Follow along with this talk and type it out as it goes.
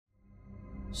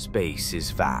Space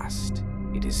is vast,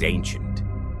 it is ancient,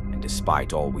 and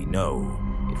despite all we know,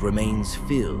 it remains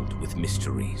filled with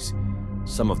mysteries.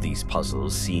 Some of these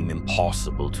puzzles seem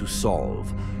impossible to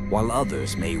solve, while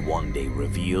others may one day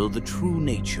reveal the true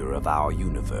nature of our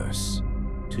universe.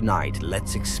 Tonight,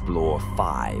 let's explore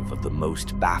 5 of the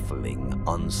most baffling,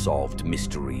 unsolved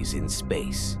mysteries in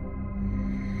space.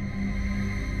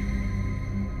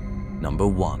 Number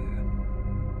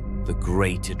 1. The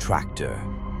Great Attractor.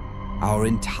 Our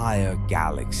entire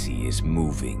galaxy is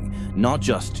moving, not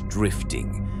just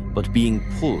drifting, but being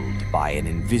pulled by an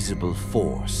invisible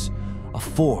force. A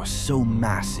force so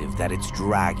massive that it's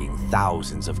dragging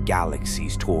thousands of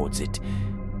galaxies towards it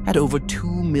at over 2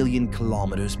 million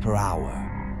kilometers per hour.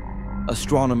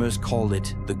 Astronomers call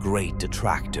it the Great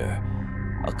Attractor,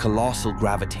 a colossal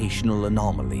gravitational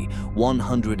anomaly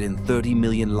 130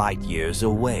 million light years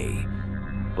away.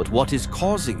 But what is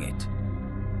causing it?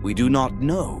 We do not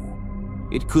know.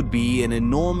 It could be an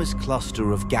enormous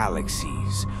cluster of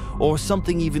galaxies, or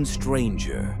something even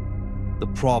stranger. The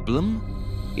problem?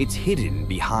 It's hidden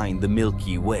behind the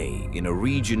Milky Way in a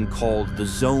region called the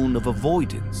Zone of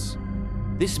Avoidance.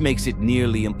 This makes it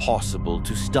nearly impossible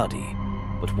to study,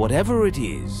 but whatever it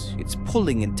is, it's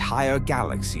pulling entire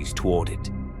galaxies toward it.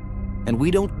 And we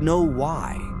don't know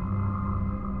why.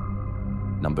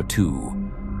 Number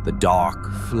 2. The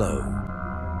Dark Flow.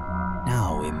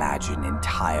 Now imagine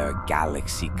entire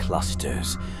galaxy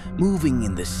clusters moving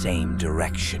in the same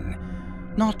direction,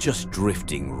 not just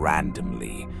drifting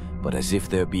randomly, but as if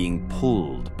they're being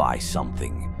pulled by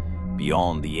something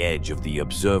beyond the edge of the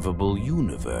observable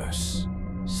universe.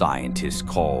 Scientists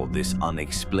call this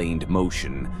unexplained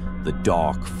motion the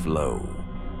dark flow.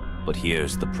 But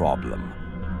here's the problem.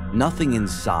 Nothing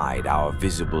inside our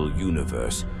visible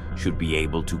universe should be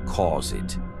able to cause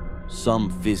it. Some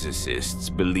physicists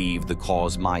believe the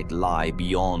cause might lie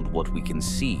beyond what we can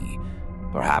see,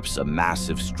 perhaps a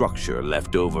massive structure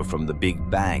left over from the Big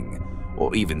Bang,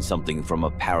 or even something from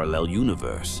a parallel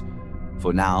universe.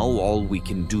 For now, all we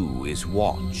can do is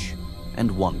watch and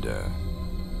wonder.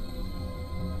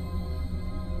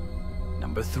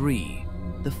 Number 3.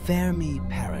 The Fermi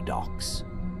Paradox.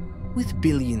 With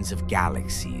billions of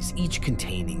galaxies, each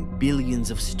containing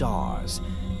billions of stars,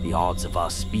 the odds of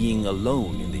us being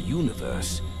alone in the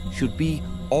universe should be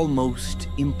almost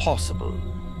impossible.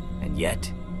 And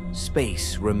yet,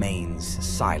 space remains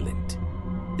silent.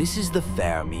 This is the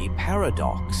Fermi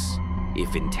Paradox.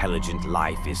 If intelligent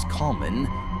life is common,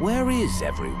 where is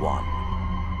everyone?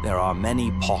 There are many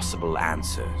possible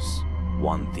answers.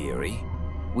 One theory: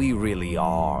 we really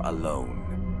are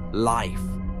alone. Life,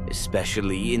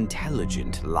 especially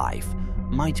intelligent life,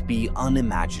 might be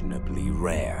unimaginably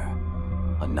rare.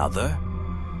 Another,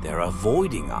 they're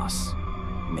avoiding us.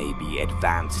 Maybe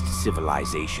advanced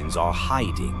civilizations are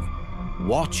hiding,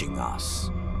 watching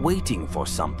us, waiting for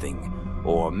something,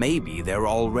 or maybe they're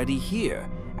already here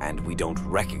and we don't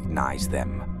recognize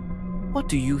them. What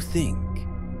do you think?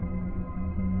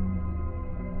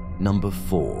 Number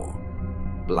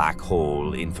 4. Black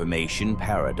Hole Information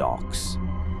Paradox.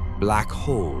 Black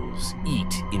holes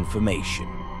eat information,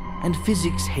 and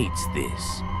physics hates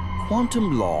this.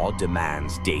 Quantum law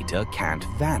demands data can't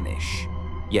vanish,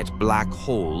 yet black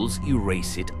holes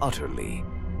erase it utterly.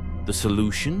 The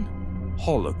solution?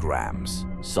 Holograms.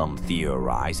 Some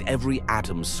theorize every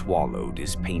atom swallowed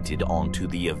is painted onto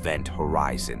the event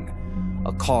horizon,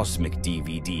 a cosmic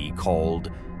DVD called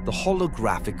the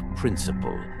holographic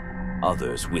principle.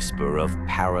 Others whisper of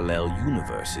parallel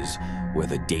universes where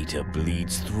the data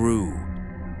bleeds through.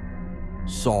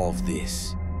 Solve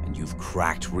this, and you've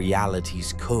cracked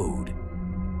reality's code.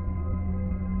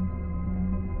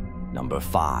 Number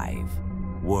 5.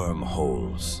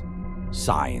 Wormholes.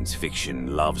 Science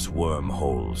fiction loves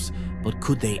wormholes, but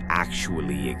could they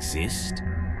actually exist?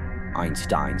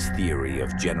 Einstein's theory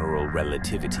of general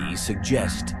relativity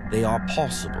suggests they are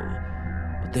possible,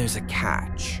 but there's a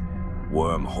catch.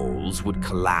 Wormholes would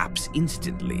collapse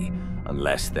instantly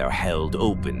unless they're held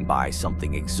open by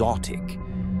something exotic,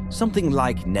 something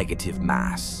like negative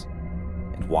mass.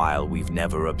 And while we've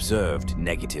never observed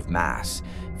negative mass,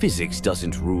 physics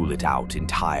doesn't rule it out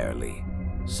entirely.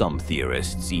 Some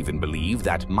theorists even believe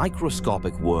that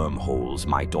microscopic wormholes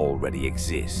might already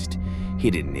exist,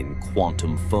 hidden in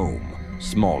quantum foam,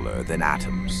 smaller than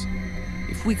atoms.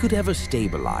 If we could ever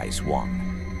stabilize one,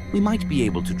 we might be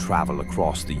able to travel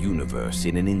across the universe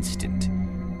in an instant.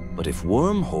 But if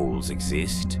wormholes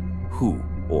exist, who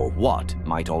or what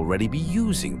might already be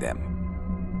using them?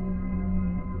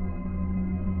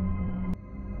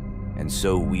 And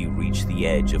so we reach the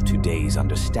edge of today's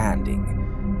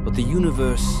understanding. But the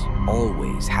universe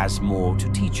always has more to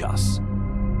teach us.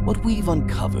 What we've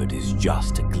uncovered is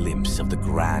just a glimpse of the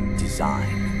grand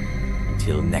design.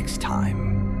 Until next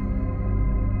time.